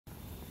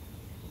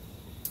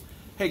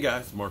Hey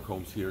guys, Mark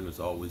Holmes here, and as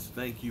always,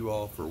 thank you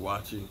all for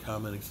watching,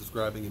 commenting,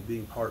 subscribing, and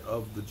being part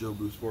of the Joe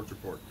Boo Sports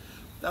Report.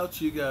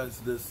 Without you guys,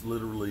 this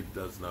literally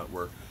does not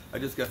work. I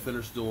just got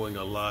finished doing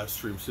a live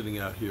stream sitting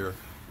out here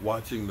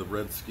watching the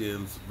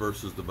Redskins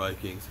versus the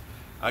Vikings.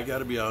 I got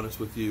to be honest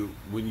with you,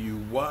 when you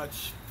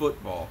watch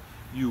football,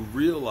 you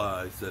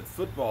realize that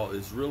football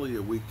is really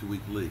a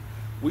week-to-week league.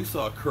 We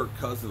saw Kirk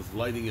Cousins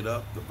lighting it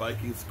up, the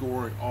Vikings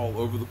scoring all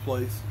over the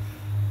place,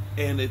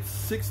 and it's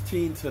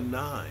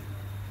 16-9.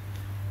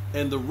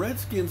 And the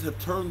Redskins have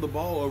turned the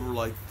ball over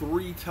like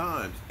 3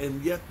 times,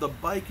 and yet the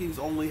Vikings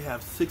only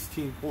have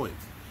 16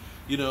 points.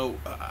 You know,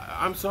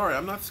 I'm sorry,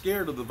 I'm not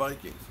scared of the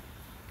Vikings.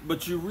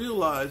 But you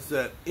realize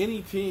that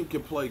any team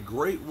can play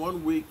great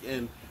one week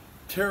and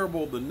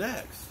terrible the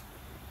next.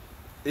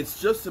 It's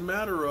just a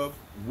matter of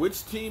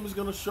which team is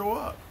going to show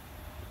up.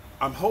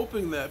 I'm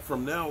hoping that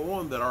from now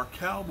on that our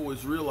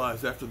Cowboys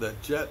realize after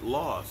that Jet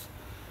loss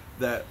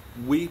that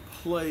we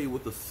play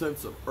with a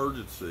sense of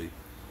urgency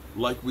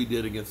like we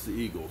did against the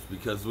Eagles,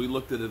 because we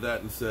looked at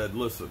that and said,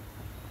 listen,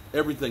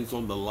 everything's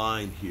on the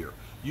line here.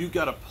 You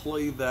got to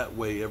play that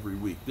way every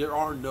week. There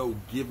are no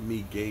give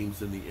me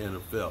games in the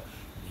NFL.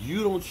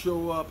 You don't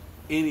show up,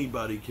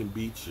 anybody can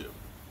beat you.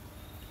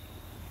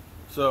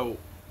 So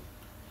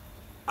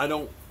I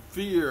don't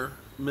fear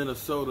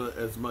Minnesota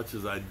as much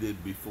as I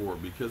did before,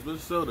 because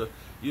Minnesota,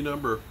 you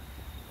remember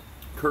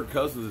Kirk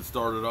Cousins had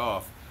started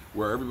off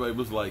where everybody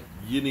was like,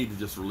 you need to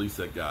just release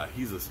that guy.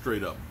 He's a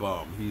straight up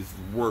bum. He's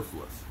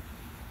worthless.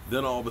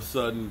 Then all of a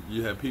sudden,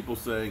 you have people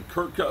saying,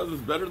 Kirk Cousins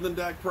is better than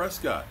Dak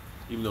Prescott,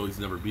 even though he's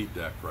never beat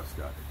Dak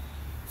Prescott.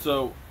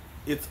 So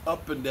it's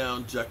up and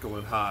down, Jekyll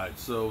and Hyde.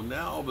 So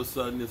now all of a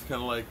sudden, it's kind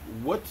of like,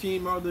 what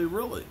team are they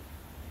really?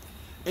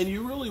 And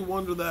you really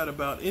wonder that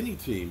about any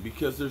team,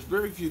 because there's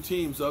very few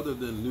teams other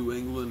than New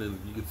England and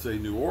you could say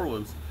New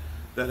Orleans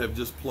that have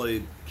just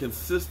played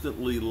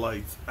consistently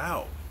lights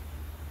out.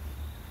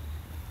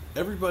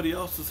 Everybody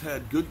else has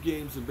had good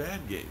games and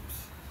bad games.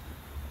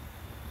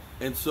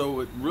 And so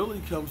it really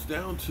comes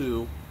down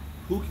to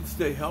who can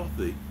stay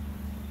healthy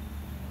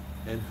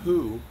and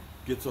who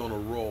gets on a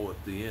roll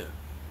at the end.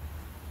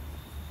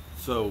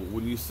 So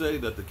when you say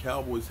that the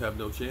Cowboys have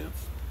no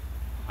chance,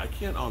 I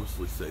can't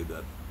honestly say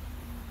that.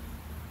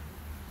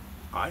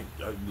 I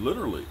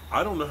literally,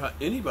 I don't know how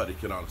anybody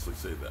can honestly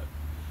say that,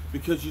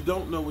 because you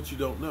don't know what you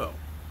don't know.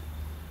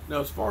 Now,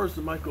 as far as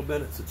the Michael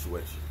Bennett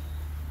situation,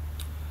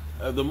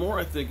 the more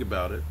I think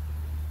about it,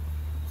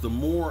 the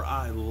more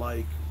I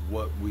like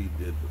what we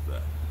did with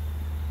that.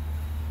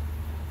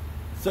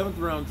 7th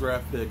round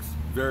draft picks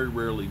very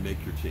rarely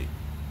make your team.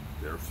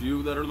 There are a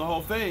few that are in the Hall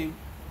of Fame,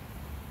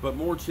 but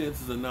more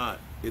chances than not,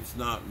 it's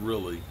not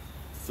really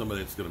somebody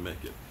that's going to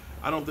make it.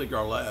 I don't think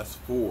our last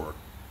 4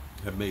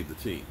 have made the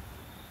team.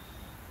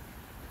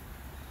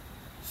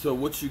 So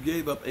what you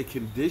gave up a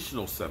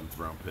conditional 7th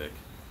round pick,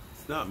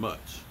 it's not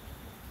much.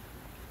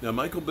 Now,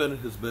 Michael Bennett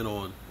has been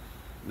on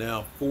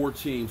now 4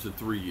 teams in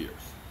 3 years.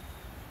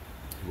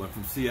 He went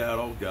from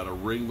Seattle, got a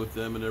ring with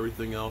them and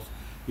everything else.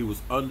 He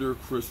was under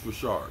Chris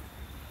Richard.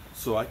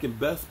 So I can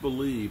best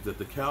believe that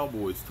the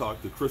Cowboys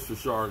talked to Chris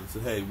Richard and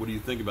said, hey, what do you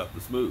think about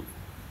this move?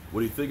 What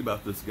do you think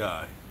about this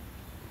guy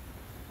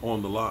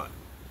on the line?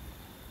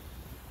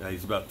 Now,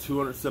 he's about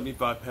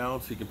 275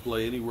 pounds. He can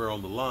play anywhere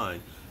on the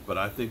line, but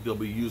I think they'll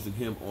be using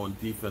him on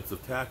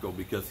defensive tackle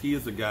because he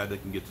is a guy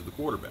that can get to the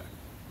quarterback.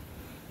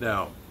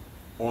 Now,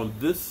 on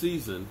this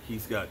season,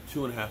 he's got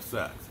 2.5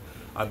 sacks.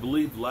 I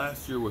believe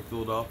last year with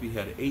Philadelphia, he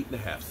had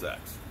 8.5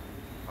 sacks.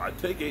 I'd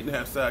take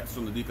 8.5 sacks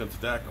from the defensive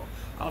tackle.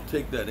 I'll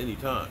take that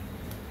anytime.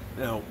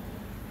 Now,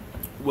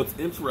 what's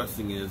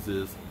interesting is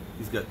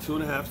he's got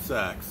 2.5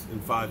 sacks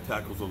and 5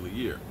 tackles on the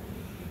year.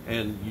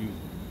 And you,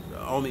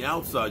 on the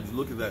outside, you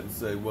look at that and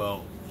say,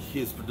 well,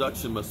 his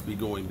production must be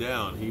going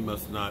down. He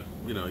must not,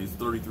 you know, he's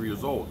 33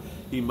 years old.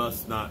 He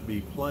must not be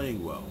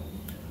playing well.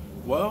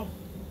 Well,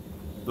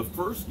 the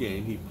first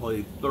game, he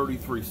played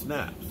 33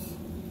 snaps.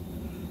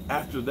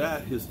 After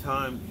that, his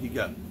time, he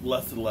got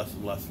less and less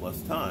and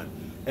less time.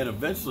 And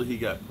eventually he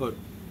got put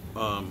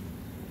on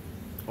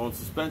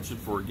suspension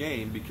for a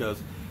game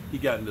because he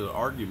got into an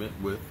argument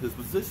with his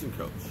position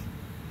coach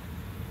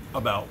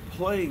about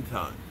playing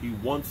time. He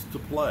wants to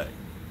play.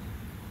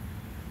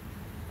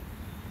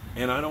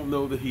 And I don't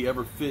know that he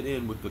ever fit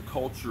in with the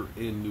culture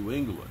in New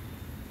England.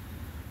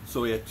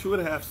 So he had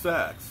 2.5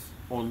 sacks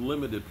on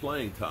limited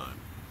playing time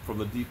from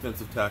the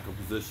defensive tackle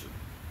position.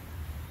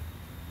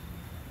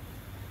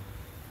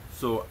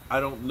 So I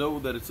don't know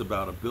that it's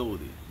about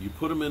ability. You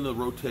put him in the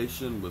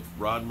rotation with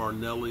Rod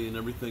Martinelli and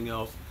everything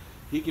else,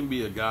 he can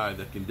be a guy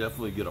that can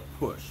definitely get a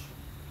push.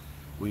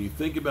 When you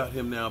think about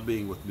him now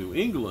being with New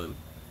England,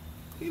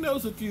 he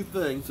knows a few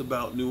things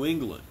about New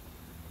England.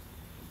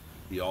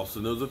 He also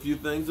knows a few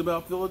things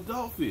about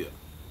Philadelphia.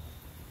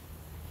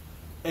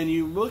 And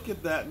you look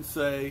at that and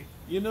say,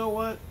 you know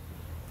what?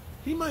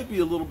 He might be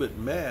a little bit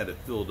mad at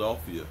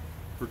Philadelphia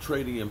for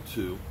trading him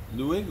to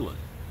New England,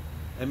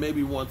 and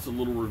maybe wants a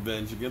little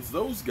revenge against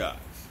those guys.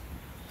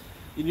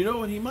 And you know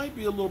what? He might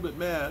be a little bit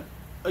mad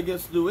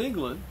against New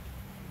England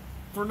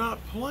for not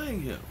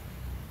playing him.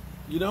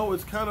 You know,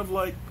 it's kind of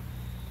like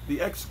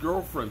the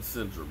ex-girlfriend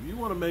syndrome. You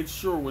want to make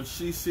sure when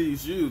she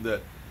sees you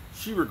that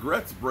she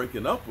regrets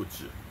breaking up with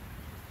you.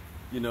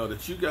 You know,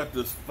 that you got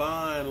this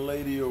fine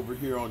lady over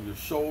here on your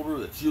shoulder,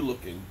 that you're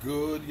looking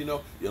good, you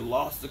know, you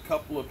lost a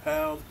couple of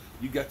pounds,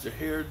 you got your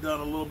hair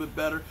done a little bit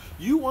better.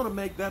 You want to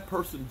make that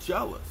person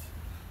jealous.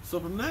 So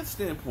from that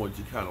standpoint,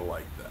 you kind of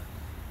like that.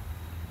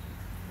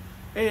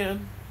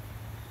 And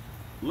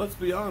let's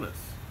be honest,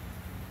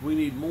 we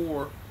need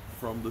more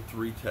from the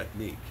 3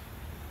 technique.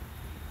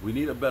 We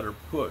need a better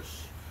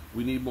push.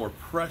 We need more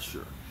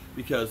pressure,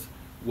 because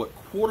what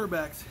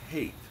quarterbacks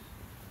hate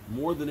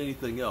more than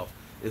anything else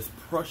is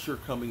pressure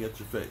coming at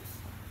your face.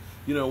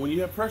 You know, when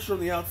you have pressure on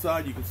the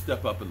outside, you can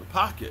step up in the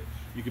pocket.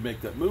 You can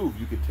make that move.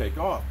 You can take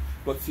off.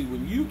 But see,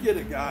 when you get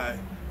a guy,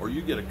 or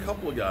you get a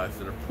couple of guys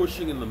that are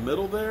pushing in the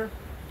middle there,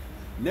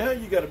 now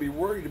you got to be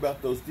worried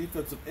about those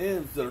defensive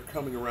ends that are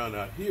coming around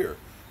out here.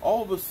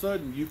 All of a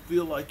sudden, you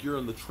feel like you're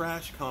in the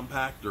trash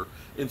compactor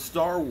in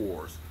Star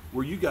Wars,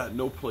 where you got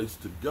no place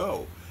to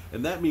go.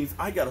 And that means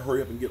I got to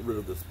hurry up and get rid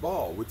of this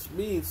ball, which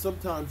means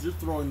sometimes you're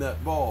throwing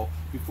that ball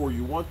before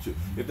you want to.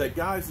 If that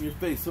guy's in your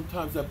face,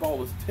 sometimes that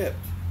ball is tipped,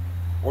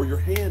 or your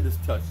hand is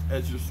touched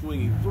as you're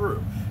swinging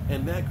through,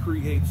 and that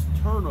creates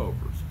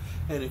turnovers.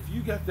 And if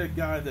you got that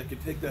guy that can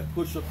take that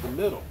push up the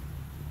middle,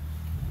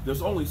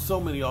 there's only so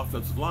many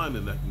offensive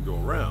linemen that can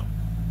go around.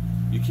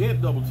 You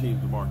can't double team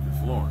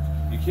DeMarcus Lawrence.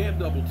 You can't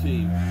double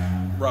team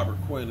Robert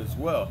Quinn as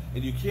well.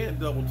 And you can't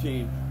double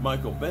team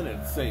Michael Bennett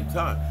at the same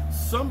time.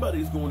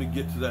 Somebody's going to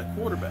get to that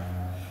quarterback.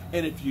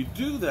 And if you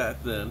do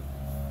that, then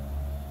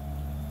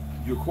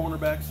your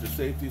cornerbacks, your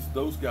safeties,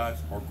 those guys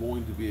are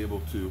going to be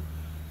able to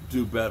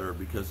do better,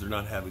 because they're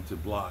not having to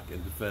block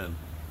and defend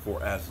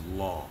for as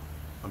long.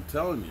 I'm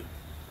telling you,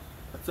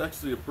 that's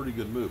actually a pretty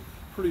good move.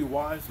 Pretty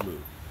wise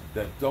move.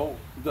 That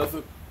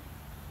doesn't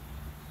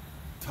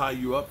tie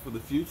you up for the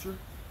future.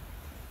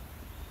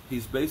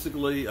 He's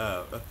basically,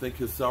 I think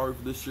his salary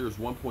for this year is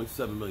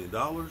 $1.7 million.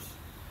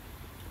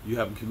 You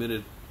have him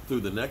committed through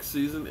the next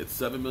season. It's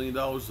 $7 million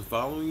the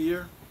following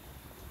year.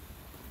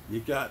 You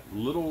got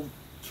little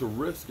to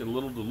risk and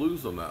little to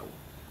lose on that one.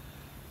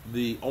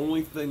 The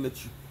only thing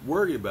that you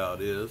worry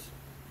about is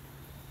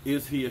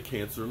he a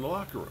cancer in the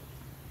locker room?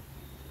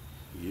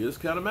 He is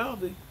kind of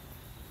mouthy.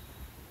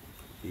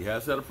 He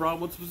has had a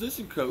problem with his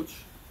position coach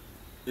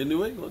in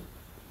New England.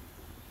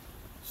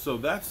 So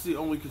that's the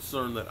only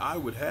concern that I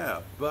would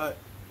have. But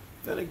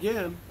then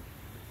again,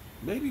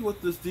 maybe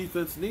what this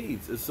defense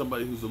needs is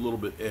somebody who's a little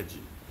bit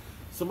edgy.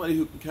 Somebody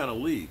who can kind of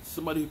lead.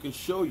 Somebody who can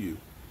show you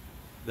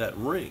that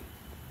ring.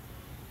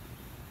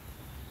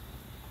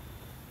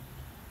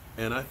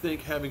 And I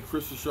think having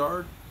Chris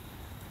Richard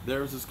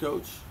there as his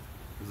coach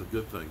is a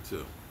good thing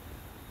too.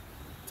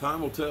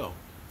 Time will tell.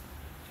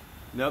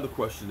 Now the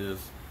question is,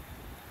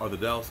 are the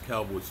Dallas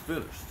Cowboys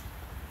finished?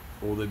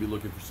 Or will they be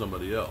looking for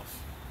somebody else?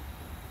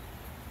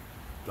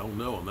 Don't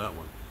know on that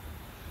one.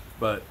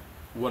 But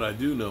what I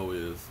do know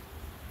is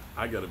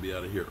I got to be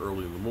out of here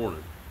early in the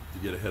morning to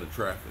get ahead of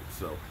traffic.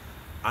 So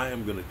I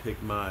am going to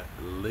take my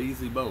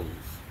lazy bones,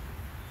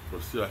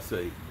 or should I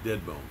say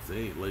dead bones? They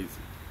ain't lazy.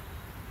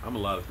 I'm a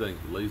lot of things,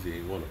 but lazy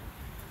ain't one of them.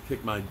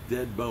 Kick my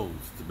dead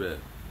bones to bed.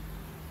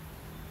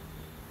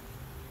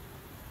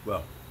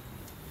 Well,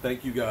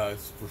 thank you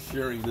guys for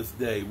sharing this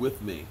day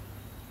with me.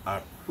 I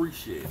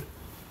appreciate it.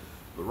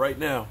 But right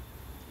now,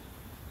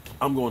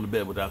 I'm going to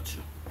bed without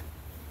you.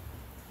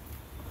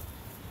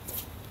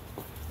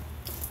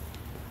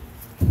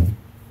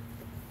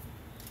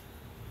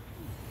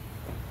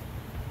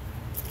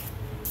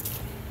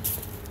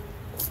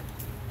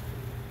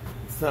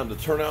 It's time to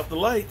turn out the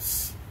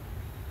lights.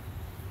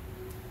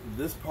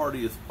 This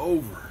party is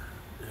over,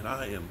 and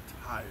I am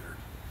tired.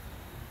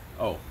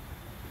 Oh.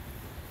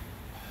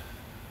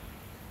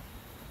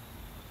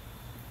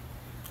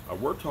 I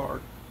worked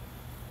hard,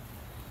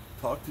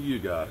 talked to you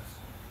guys.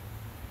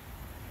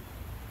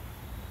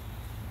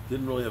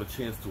 Didn't really have a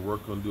chance to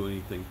work on doing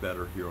anything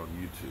better here on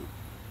YouTube.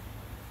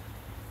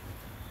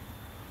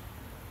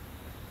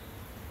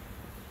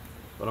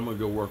 But I'm going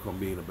to go work on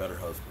being a better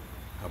husband.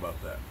 How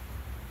about that?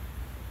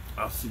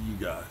 I'll see you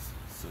guys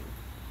soon.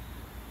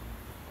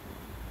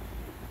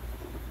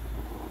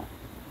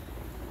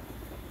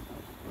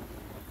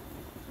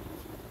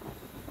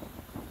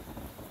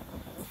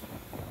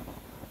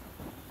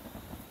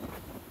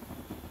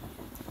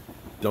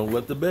 Don't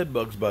let the bed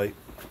bugs bite.